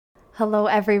Hello,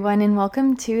 everyone, and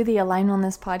welcome to the Align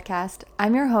Wellness Podcast.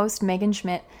 I'm your host, Megan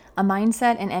Schmidt, a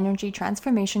mindset and energy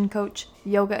transformation coach,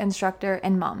 yoga instructor,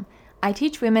 and mom. I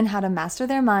teach women how to master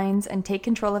their minds and take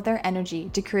control of their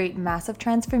energy to create massive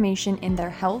transformation in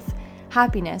their health,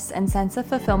 happiness, and sense of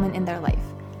fulfillment in their life.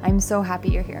 I'm so happy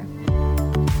you're here.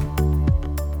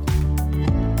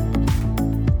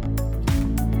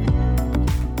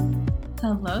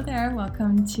 Hello there.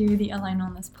 Welcome to the Align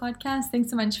Wellness Podcast.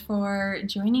 Thanks so much for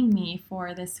joining me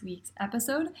for this week's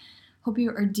episode. Hope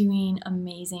you are doing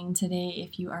amazing today.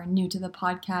 If you are new to the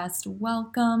podcast,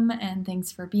 welcome and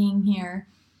thanks for being here.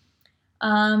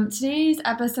 Today's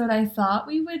episode, I thought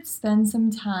we would spend some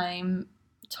time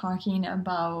talking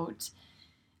about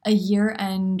a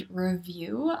year-end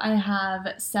review. I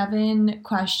have 7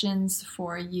 questions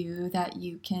for you that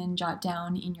you can jot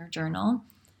down in your journal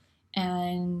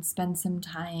and spend some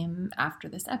time after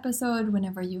this episode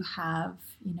whenever you have,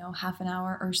 half an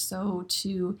hour or so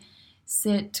to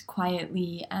sit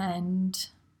quietly and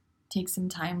take some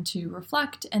time to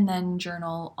reflect and then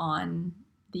journal on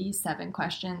these 7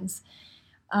 questions.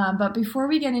 But before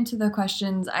we get into the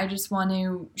questions, I just want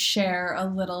to share a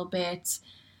little bit,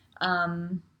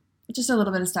 just a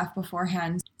little bit of stuff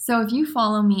beforehand. So if you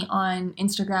follow me on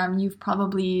Instagram, you've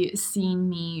probably seen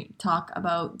me talk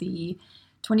about the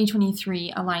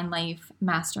 2023 Align Life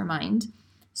Mastermind.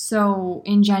 So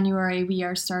in January, we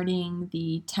are starting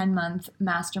the 10-month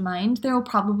mastermind. There will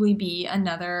probably be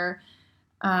another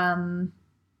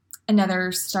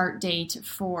start date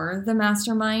for the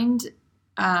mastermind,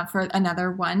 for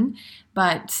another one,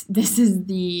 but this is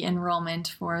the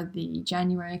enrollment for the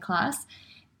January class.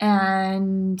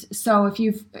 And so if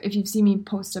you've seen me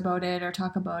post about it or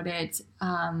talk about it,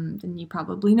 then you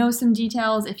probably know some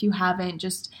details. If you haven't,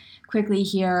 just quickly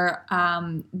here,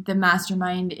 the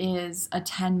mastermind is a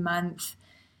 10-month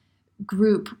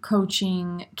group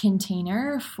coaching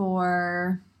container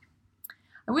for,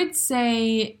 I would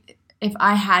say, if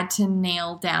I had to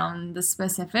nail down the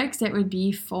specifics, it would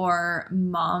be for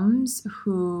moms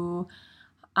who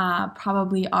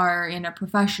probably are in a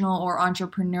professional or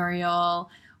entrepreneurial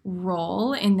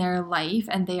role in their life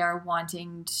and they are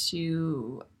wanting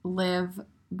to live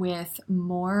with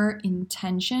more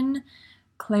intention,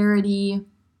 clarity,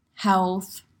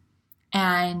 health,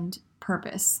 and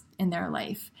purpose in their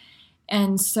life.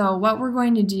 And so what we're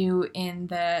going to do in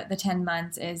the 10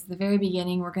 months is the very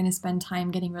beginning, we're going to spend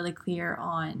time getting really clear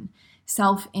on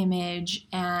self-image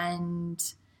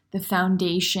and the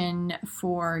foundation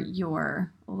for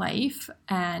your life,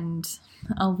 and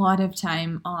a lot of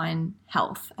time on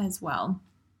health as well.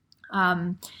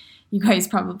 You guys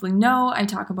probably know I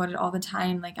talk about it all the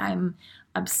time. Like, I'm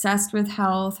obsessed with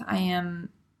health. I am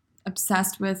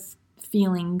obsessed with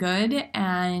feeling good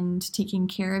and taking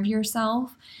care of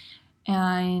yourself,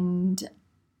 and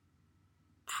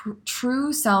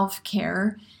true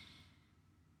self-care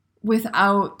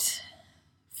without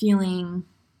feeling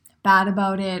bad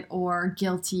about it or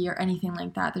guilty or anything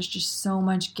like that. There's just so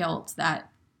much guilt that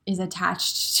is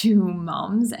attached to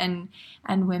moms and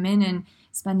women and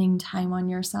spending time on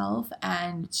yourself.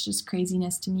 And it's just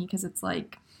craziness to me because it's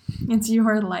like, it's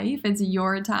your life. It's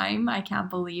your time. I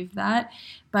can't believe that.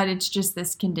 But it's just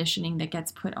this conditioning that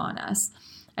gets put on us.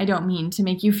 I don't mean to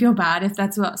make you feel bad if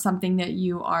that's something that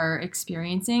you are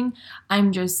experiencing.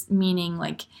 I'm just meaning,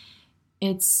 like,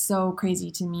 it's so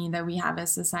crazy to me that we have a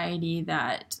society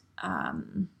that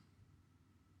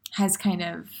has kind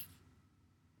of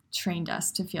trained us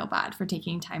to feel bad for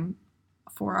taking time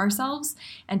for ourselves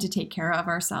and to take care of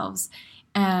ourselves.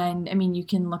 And I mean, you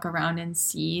can look around and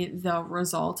see the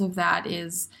result of that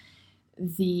is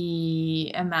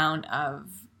the amount of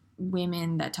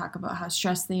women that talk about how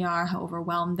stressed they are, how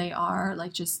overwhelmed they are,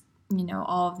 like just,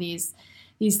 all of these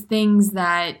things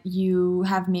that you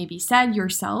have maybe said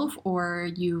yourself or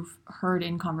you've heard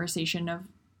in conversation of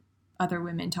other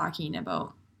women talking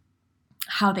about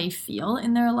how they feel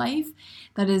in their life.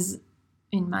 That is,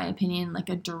 in my opinion, like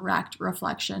a direct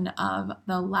reflection of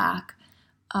the lack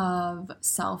of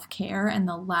self-care and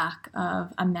the lack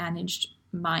of a managed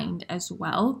mind as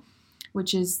well,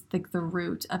 which is like the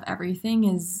root of everything,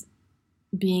 is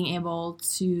being able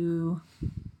to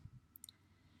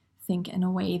think in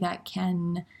a way that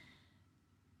can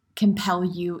compel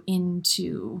you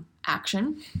into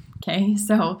action. Okay,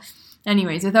 so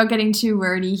anyways, without getting too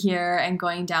wordy here and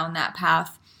going down that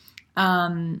path,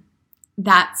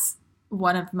 that's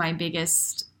one of my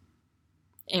biggest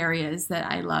areas that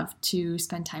I love to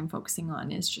spend time focusing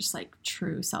on, is just like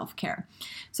true self-care.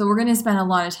 So we're going to spend a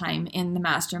lot of time in the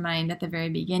mastermind at the very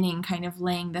beginning, kind of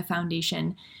laying the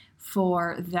foundation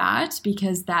for that,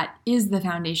 because that is the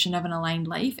foundation of an aligned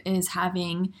life, is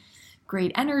having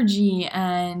great energy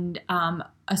and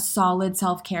a solid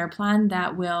self-care plan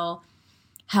that will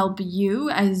help you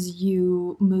as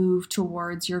you move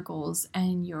towards your goals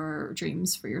and your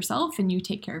dreams for yourself, and you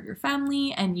take care of your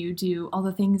family and you do all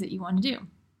the things that you want to do.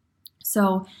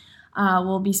 So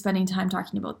we'll be spending time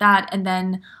talking about that. And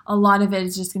then a lot of it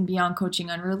is just going to be on coaching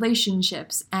on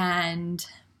relationships and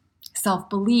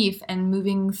self-belief and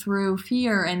moving through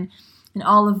fear and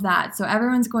all of that. So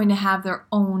everyone's going to have their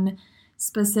own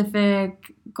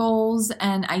specific goals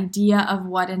and idea of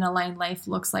what an aligned life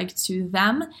looks like to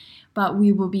them. But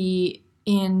we will be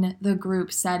in the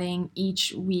group setting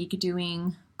each week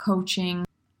doing coaching.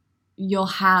 You'll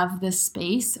have the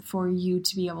space for you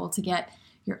to be able to get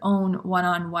your own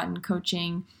one-on-one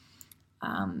coaching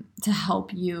to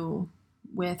help you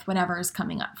with whatever is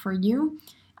coming up for you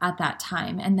at that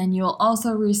time. And then you'll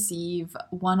also receive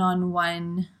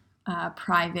one-on-one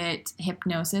private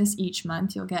hypnosis each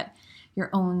month. You'll get your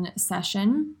own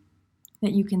session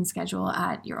that you can schedule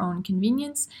at your own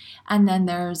convenience. And then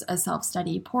there's a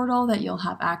self-study portal that you'll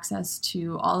have access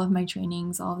to all of my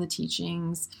trainings, all of the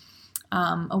teachings,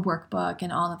 a workbook,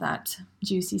 and all of that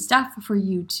juicy stuff for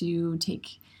you to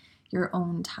take your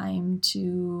own time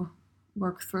to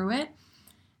work through it.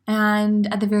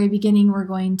 And at the very beginning, we're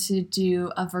going to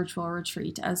do a virtual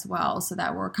retreat as well, so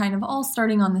that we're kind of all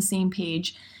starting on the same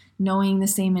page, knowing the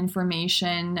same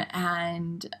information,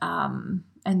 and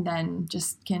then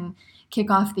just can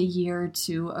kick off the year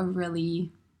to a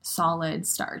really solid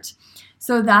start.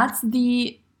 So that's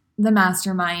the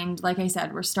mastermind. Like I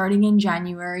said, we're starting in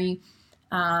January,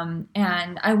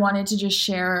 and I wanted to just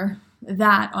share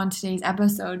that on today's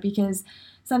episode, because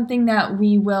something that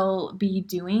we will be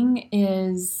doing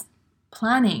is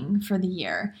planning for the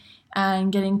year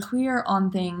and getting clear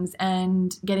on things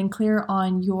and getting clear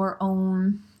on your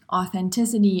own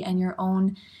authenticity and your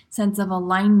own sense of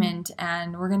alignment.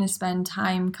 And we're going to spend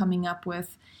time coming up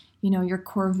with, your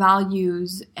core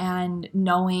values and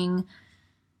knowing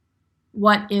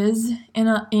what is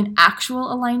in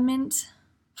actual alignment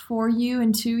for you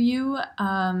and to you,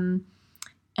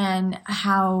 and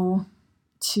how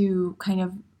to kind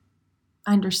of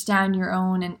understand your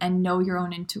own and know your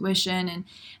own intuition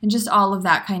and just all of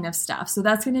that kind of stuff. So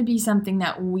that's going to be something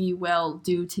that we will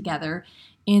do together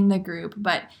in the group.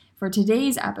 But for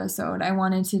today's episode, I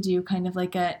wanted to do kind of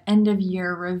like a end of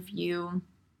year review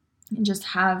and just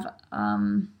have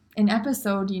an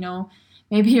episode,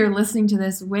 maybe you're listening to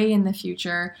this way in the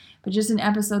future, but just an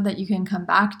episode that you can come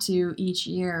back to each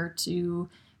year to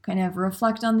kind of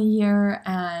reflect on the year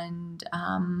and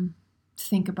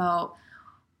think about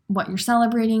what you're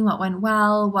celebrating, what went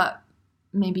well, what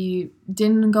maybe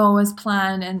didn't go as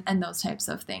planned, and those types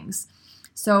of things.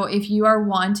 So if you are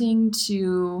wanting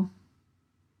to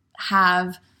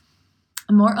have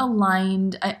a more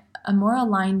aligned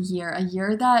year, a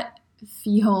year that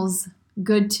feels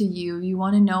good to you, you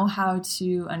want to know how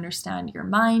to understand your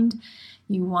mind,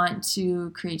 you want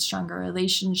to create stronger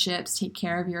relationships, take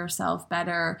care of yourself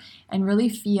better, and really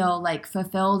feel like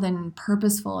fulfilled and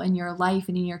purposeful in your life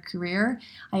and in your career,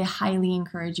 I highly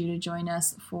encourage you to join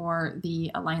us for the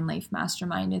Align Life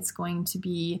Mastermind. It's going to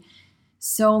be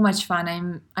so much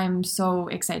fun. I'm so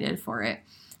excited for it.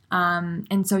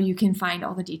 And so you can find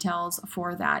all the details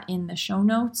for that in the show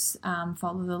notes.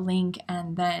 Follow the link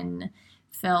and then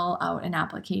fill out an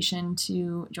application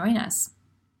to join us.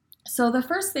 So the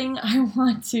first thing I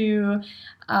want to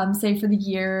say for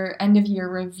the end of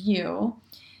year review,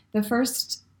 the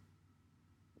first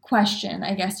question,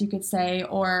 I guess you could say,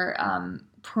 or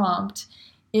prompt,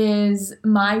 is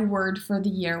my word for the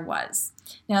year was.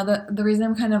 Now, the reason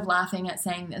I'm kind of laughing at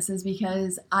saying this is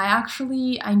because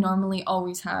I normally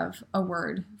always have a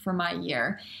word for my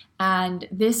year. And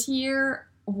this year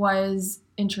was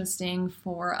interesting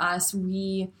for us.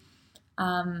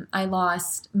 I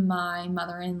lost my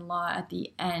mother-in-law at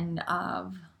the end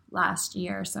of last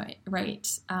year, so right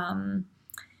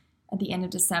at the end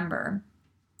of December.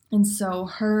 And so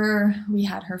we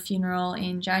had her funeral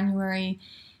in January,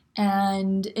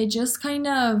 and it just kind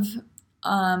of,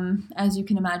 as you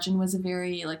can imagine, was a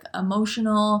very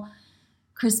emotional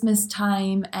Christmas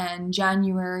time and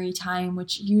January time,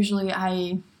 which usually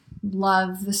I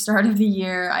love the start of the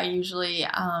year. I usually,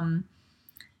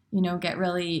 get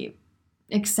really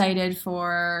excited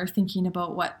for thinking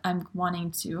about what I'm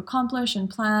wanting to accomplish and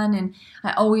plan. And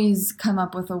I always come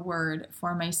up with a word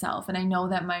for myself. And I know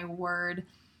that my word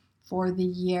for the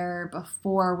year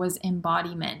before was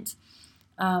embodiment.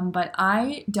 But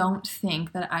I don't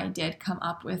think that I did come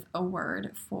up with a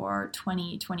word for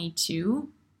 2022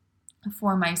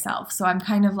 for myself. So I'm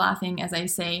kind of laughing as I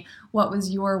say, what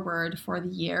was your word for the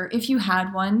year? If you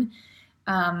had one,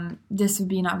 this would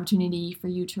be an opportunity for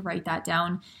you to write that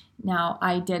down. Now,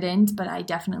 I didn't, but I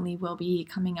definitely will be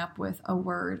coming up with a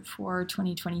word for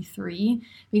 2023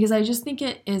 because I just think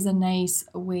it is a nice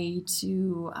way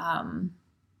to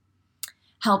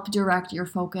help direct your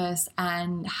focus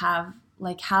and have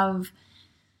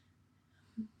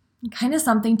kind of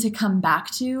something to come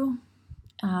back to.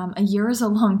 A year is a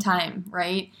long time,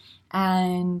 right?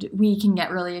 And we can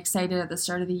get really excited at the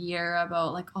start of the year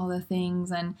about like all the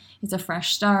things, and it's a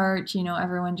fresh start,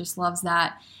 everyone just loves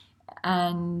that.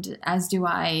 And as do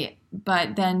I.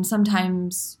 But then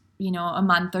sometimes, a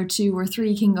month or 2 or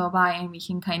 3 can go by and we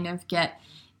can kind of get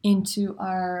into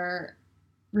our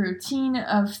routine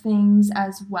of things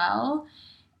as well.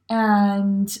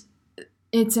 And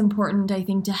it's important, I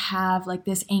think, to have like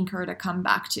this anchor to come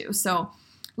back to. So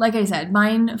like I said,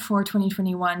 mine for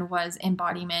 2021 was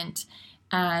embodiment,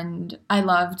 and I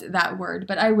loved that word,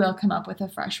 but I will come up with a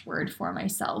fresh word for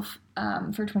myself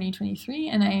for 2023,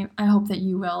 and I hope that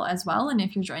you will as well. And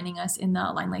if you're joining us in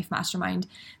the Align Life Mastermind,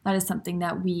 that is something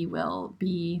that we will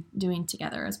be doing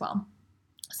together as well.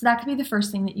 So that could be the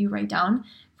first thing that you write down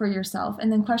for yourself.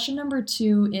 And then question number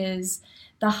 2 is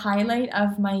the highlight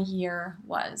of my year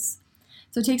was.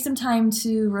 So take some time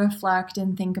to reflect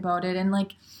and think about it. And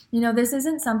this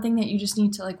isn't something that you just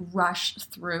need to rush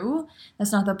through.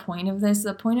 That's not the point of this.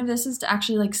 The point of this is to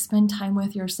actually spend time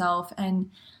with yourself.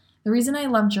 And the reason I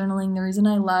love journaling, the reason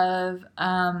I love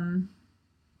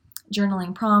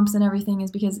journaling prompts and everything is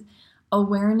because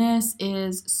awareness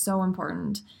is so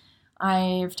important.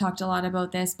 I've talked a lot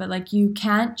about this, but you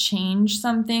can't change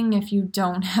something if you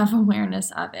don't have awareness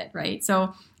of it, right?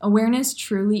 So awareness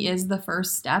truly is the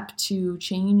first step to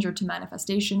change or to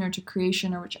manifestation or to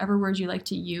creation or whichever word you like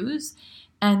to use.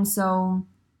 And so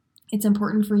it's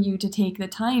important for you to take the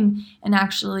time and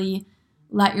actually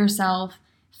let yourself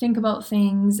think about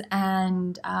things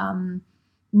and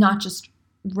not just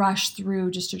rush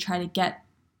through just to try to get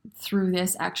through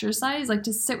this exercise,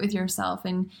 to sit with yourself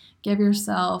and give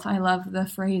yourself, I love the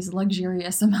phrase,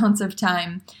 luxurious amounts of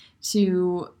time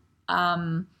to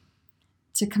come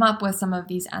up with some of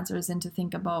these answers and to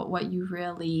think about what you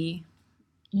really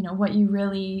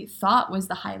thought was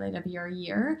the highlight of your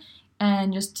year,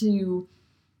 and just to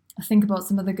think about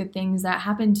some of the good things that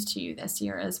happened to you this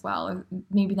year as well, or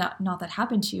maybe not that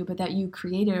happened to you, but that you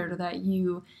created or that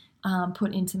you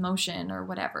put into motion or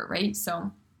whatever, right?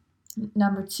 So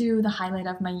number 2, the highlight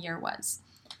of my year was.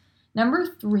 Number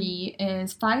 3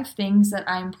 is 5 things that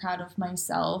I'm proud of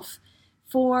myself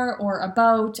for or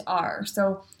about are.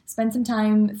 So spend some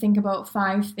time, think about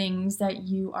 5 things that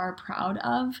you are proud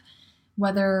of,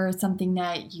 whether it's something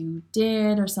that you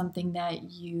did or something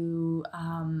that you,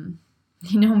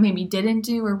 maybe didn't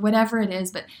do or whatever it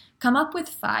is, but come up with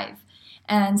 5.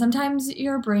 And sometimes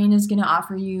your brain is going to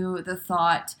offer you the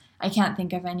thought, I can't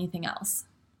think of anything else.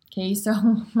 Okay, so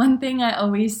one thing I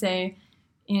always say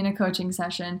in a coaching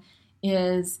session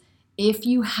is, if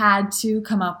you had to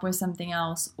come up with something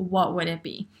else, what would it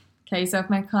be? Okay, so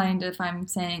if I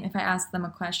ask them a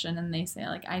question and they say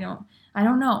I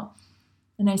don't know.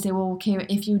 And I say, well, okay,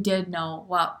 if you did know,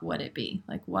 what would it be?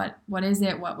 What is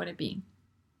it? What would it be?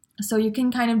 So you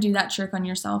can kind of do that trick on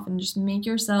yourself and just make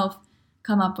yourself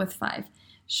come up with 5.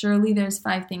 Surely there's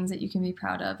 5 things that you can be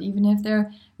proud of, even if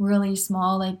they're really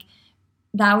small.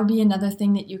 That would be another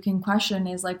thing that you can question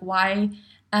is why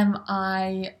am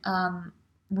I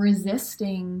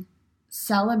resisting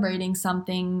celebrating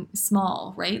something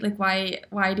small, right?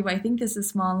 Why do I think this is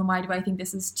small, and why do I think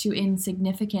this is too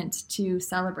insignificant to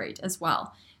celebrate as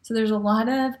well? So there's a lot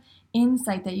of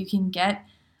insight that you can get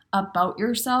about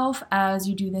yourself as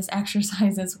you do this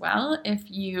exercise as well,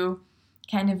 if you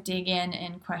kind of dig in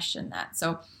and question that.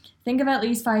 So think of at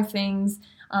least 5 things.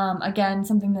 Again,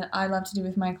 something that I love to do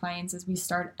with my clients is we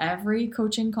start every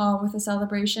coaching call with a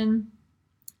celebration.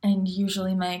 And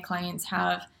usually my clients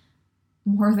have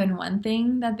more than one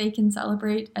thing that they can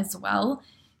celebrate as well.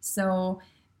 So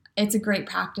it's a great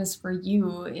practice for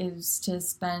you is to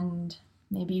spend,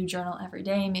 maybe you journal every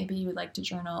day, maybe you would like to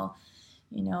journal,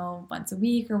 once a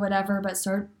week or whatever, but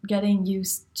start getting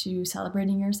used to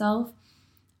celebrating yourself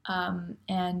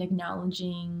and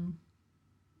acknowledging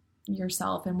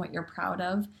yourself and what you're proud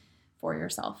of for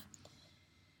yourself.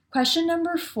 Question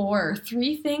number 4,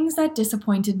 3 things that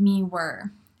disappointed me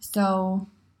were. So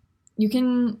you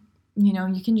can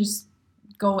just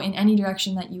go in any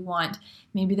direction that you want.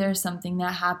 Maybe there's something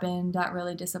that happened that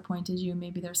really disappointed you.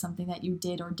 Maybe there's something that you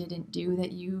did or didn't do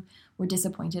that you were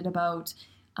disappointed about.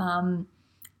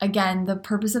 Again, the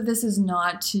purpose of this is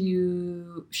not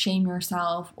to shame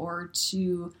yourself or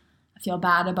to feel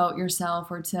bad about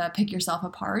yourself or to pick yourself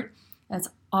apart. That's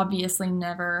obviously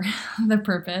never the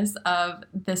purpose of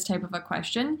this type of a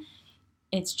question.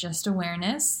 It's just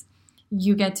awareness.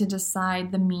 You get to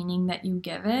decide the meaning that you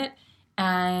give it.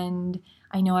 And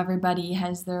I know everybody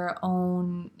is at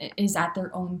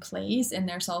their own place in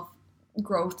their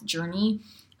self-growth journey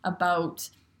about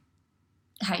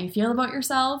how you feel about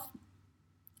yourself.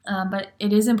 But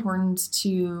it is important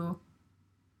to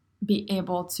be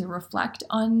able to reflect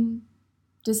on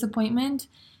disappointment,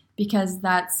 because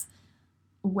that's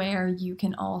where you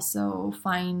can also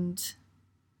find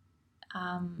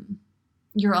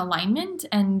your alignment.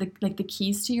 And the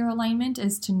keys to your alignment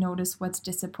is to notice what's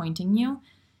disappointing you,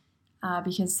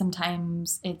 because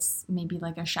sometimes it's maybe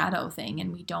like a shadow thing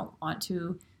and we don't want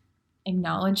to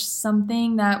acknowledge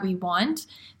something that we want.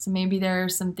 So maybe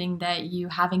there's something that you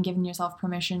haven't given yourself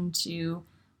permission to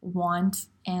want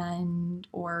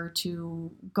or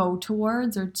to go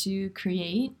towards or to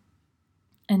create.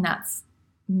 And that's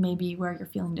maybe where you're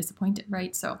feeling disappointed,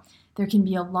 right? So there can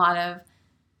be a lot of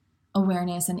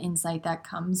awareness and insight that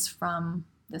comes from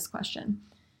this question.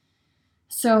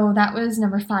 So that was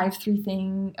number 4, 3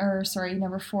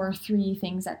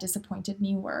 things that disappointed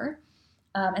me were.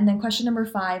 And then question number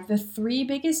 5, the 3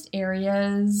 biggest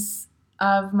areas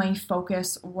of my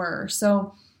focus were.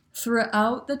 So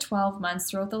throughout the 12 months,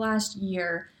 throughout the last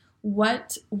year,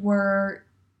 what were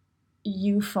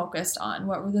you focused on?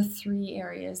 What were the 3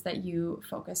 areas that you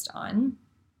focused on?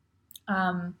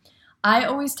 I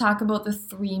always talk about the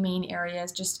 3 main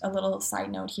areas. Just a little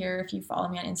side note here. If you follow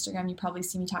me on Instagram, you probably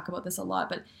see me talk about this a lot,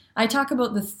 but I talk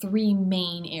about the 3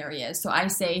 main areas. So I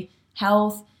say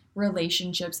health,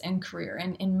 relationships, and career.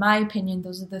 And in my opinion,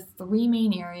 those are the 3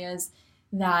 main areas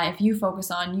that if you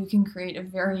focus on, you can create a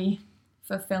very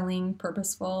fulfilling,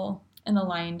 purposeful, and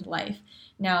aligned life.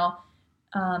 Now,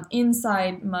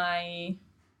 inside my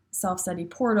self-study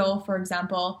portal, for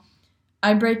example,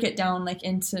 I break it down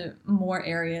into more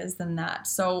areas than that.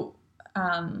 So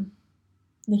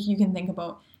you can think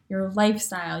about your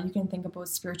lifestyle, you can think about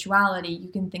spirituality, you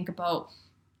can think about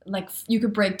you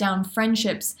could break down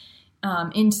friendships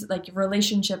into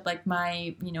relationship,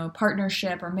 my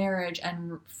partnership or marriage,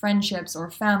 and friendships or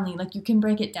family. You can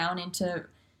break it down into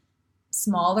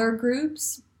smaller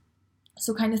groups.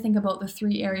 So kind of think about the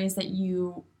 3 areas that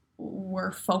you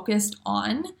were focused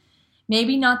on.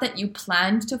 Maybe not that you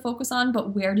planned to focus on,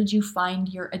 but where did you find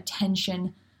your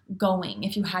attention going?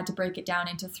 If you had to break it down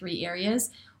into 3 areas,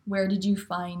 where did you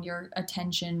find your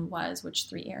attention was? Which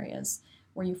 3 areas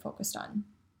were you focused on?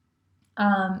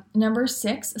 Number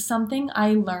 6, something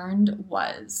I learned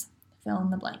was, fill in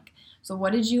the blank. So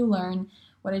what did you learn?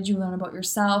 What did you learn about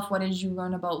yourself? What did you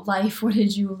learn about life? What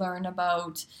did you learn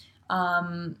about,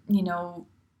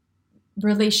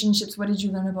 relationships? What did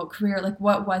you learn about career?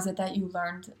 What was it that you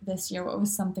learned this year? What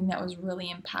was something that was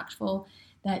really impactful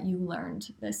that you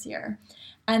learned this year?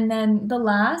 And then the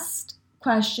last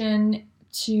question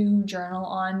to journal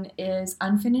on is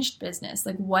unfinished business.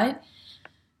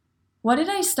 What did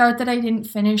I start that I didn't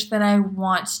finish that I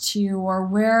want to, or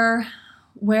where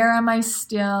am I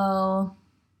still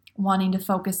wanting to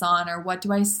focus on, or what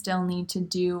do I still need to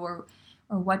do, or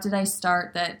what did I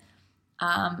start that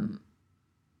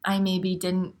I maybe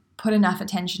didn't put enough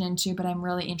attention into, but I'm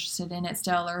really interested in it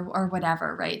still, or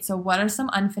whatever, right? So what are some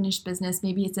unfinished business?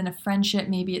 Maybe it's in a friendship,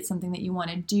 maybe it's something that you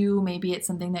want to do, maybe it's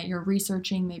something that you're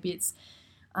researching, maybe it's,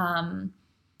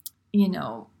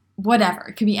 whatever.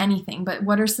 It could be anything, but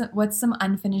what's some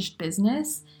unfinished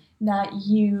business that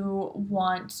you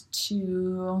want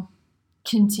to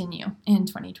continue in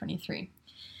 2023?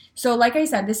 So like I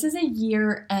said, this is a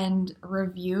year-end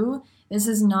review. This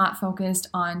is not focused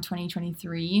on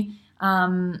 2023.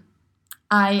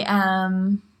 I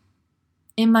am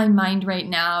in my mind right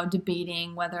now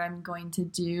debating whether I'm going to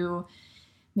do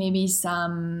maybe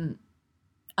some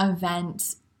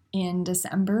event in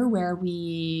December where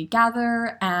we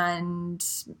gather and,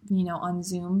 on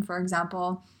Zoom, for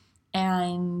example,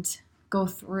 and go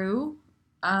through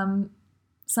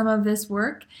some of this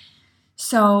work.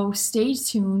 So stay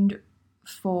tuned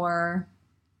for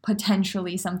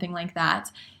potentially something like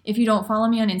that. If you don't follow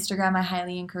me on Instagram, I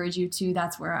highly encourage you to.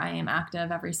 That's where I am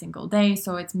active every single day.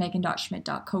 So it's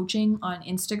megan.schmidt.coaching on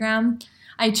Instagram.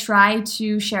 I try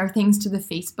to share things to the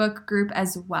Facebook group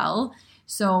as well.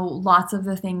 So lots of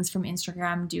the things from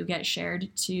Instagram do get shared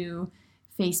to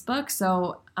Facebook.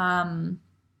 So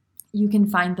you can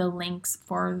find the links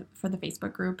for the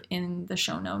Facebook group in the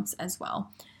show notes as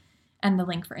well. And the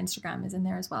link for Instagram is in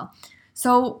there as well.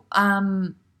 So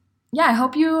I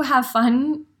hope you have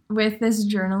fun with this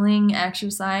journaling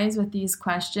exercise, with these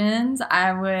questions,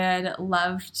 I would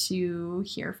love to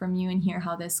hear from you and hear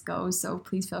how this goes. So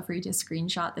please feel free to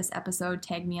screenshot this episode,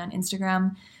 tag me on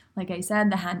Instagram. Like I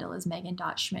said, the handle is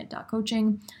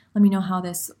megan.schmidt.coaching. Let me know how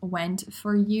this went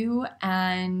for you.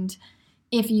 And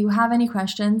if you have any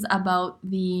questions about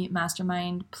the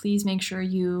mastermind, please make sure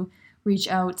you reach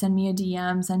out, send me a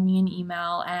DM, send me an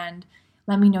email, and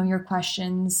let me know your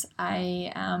questions.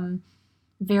 I am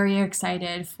very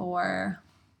excited for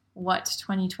what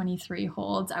 2023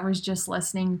 holds. I was just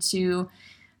listening to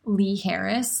Lee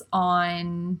Harris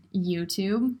on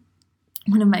YouTube.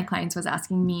 One of my clients was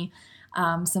asking me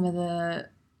some of the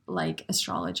like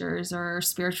astrologers or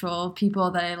spiritual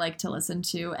people that I like to listen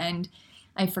to, and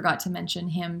I forgot to mention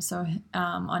him. So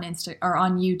on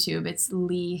YouTube, it's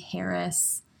Lee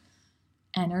Harris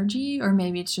Energy, or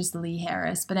maybe it's just Lee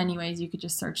Harris. But anyways, you could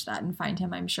just search that and find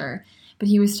him, I'm sure. But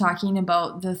he was talking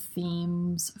about the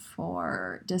themes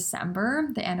for December,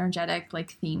 the energetic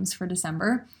like themes for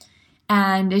December.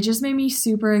 And it just made me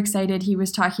super excited. He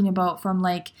was talking about from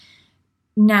like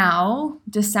now,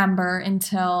 December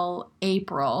until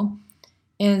April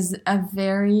is a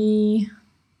very,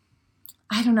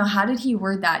 I don't know, how did he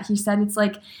word that? He said it's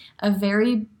like a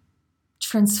very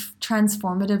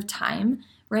transformative time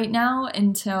right now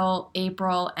until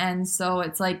April. And so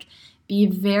it's like, be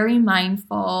very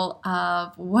mindful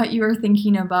of what you're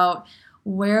thinking about,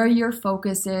 where your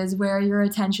focus is, where your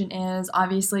attention is.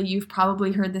 Obviously, you've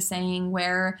probably heard the saying,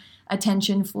 where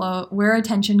attention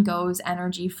goes,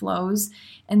 energy flows.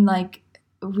 And like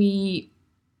we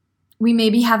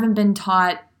maybe haven't been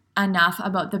taught enough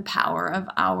about the power of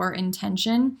our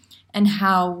intention and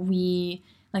how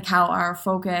our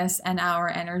focus and our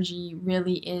energy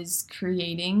really is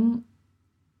creating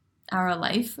our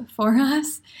life for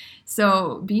us.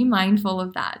 So be mindful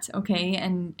of that, okay?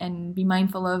 And be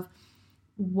mindful of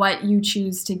what you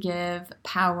choose to give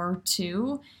power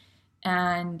to.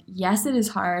 And yes, it is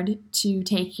hard to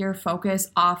take your focus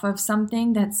off of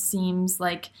something that seems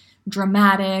like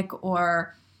dramatic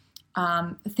or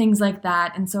things like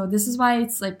that. And so this is why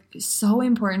it's like so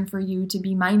important for you to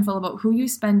be mindful about who you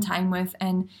spend time with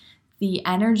and the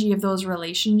energy of those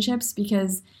relationships,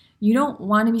 because you don't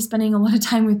want to be spending a lot of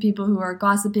time with people who are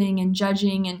gossiping and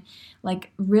judging and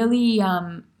like really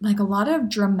like a lot of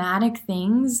dramatic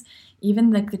things,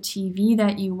 even like the TV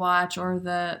that you watch or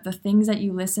the things that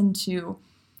you listen to.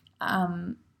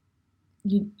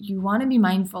 You want to be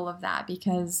mindful of that,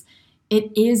 because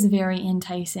it is very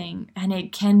enticing and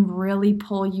it can really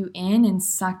pull you in and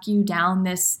suck you down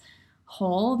this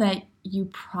hole that you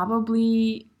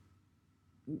probably,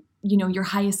 your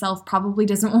highest self probably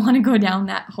doesn't want to go down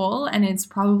that hole, and it's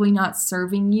probably not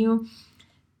serving you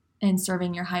and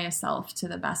serving your highest self to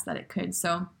the best that it could.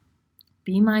 So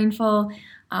be mindful.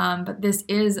 But this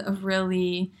is a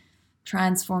really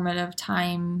transformative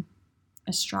time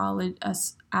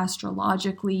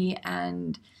astrologically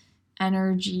and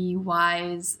energy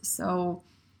wise. So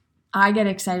I get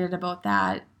excited about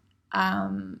that.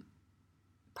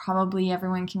 Probably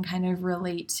everyone can kind of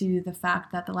relate to the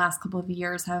fact that the last couple of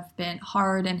years have been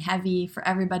hard and heavy for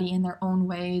everybody in their own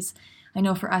ways. I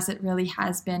know for us it really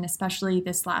has been, especially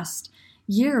this last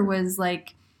year was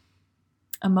like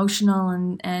emotional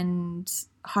and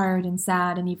hard and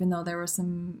sad. And even though there were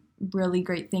some really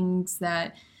great things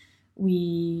that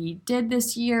we did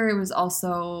this year, it was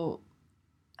also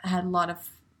had a lot of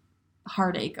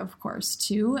heartache, of course,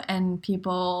 too. And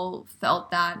people felt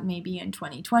that maybe in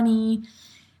 2020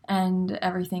 and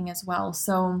everything as well.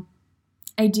 So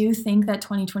I do think that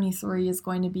 2023 is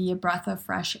going to be a breath of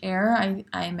fresh air.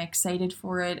 I'm excited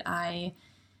for it. I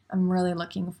am really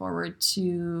looking forward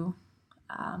to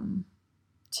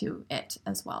it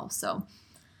as well. So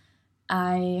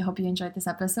I hope you enjoyed this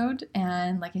episode.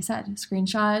 And like I said,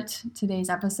 screenshot today's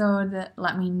episode.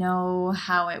 Let me know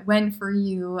how it went for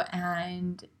you.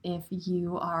 And if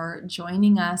you are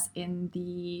joining us in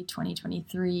the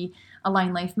 2023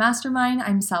 Align Life Mastermind,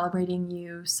 I'm celebrating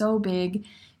you so big,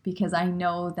 because I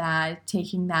know that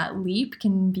taking that leap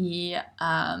can be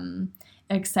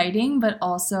exciting, but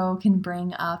also can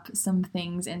bring up some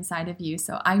things inside of you.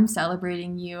 So I'm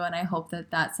celebrating you, and I hope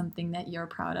that that's something that you're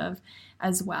proud of,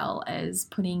 as well as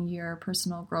putting your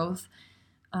personal growth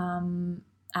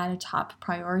at a top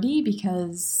priority,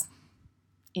 because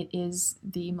it is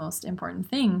the most important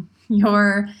thing.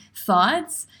 Your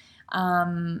thoughts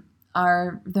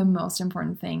are the most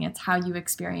important thing. It's how you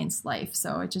experience life.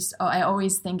 So I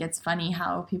always think it's funny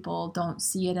how people don't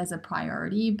see it as a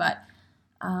priority, but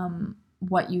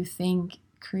what you think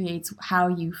creates how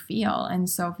you feel. And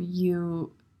so if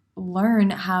you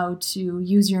learn how to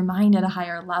use your mind at a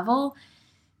higher level,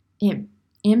 it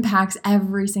impacts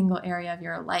every single area of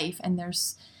your life. And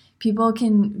people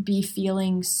can be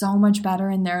feeling so much better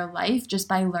in their life just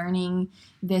by learning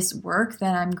this work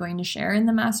that I'm going to share in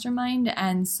the mastermind.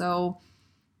 And so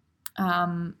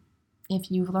if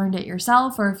you've learned it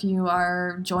yourself or if you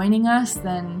are joining us,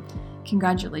 then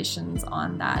congratulations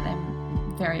on that.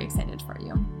 I'm very excited for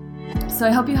you. So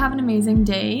I hope you have an amazing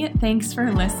day. Thanks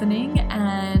for listening,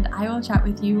 and I will chat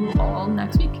with you all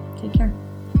next week. Take care.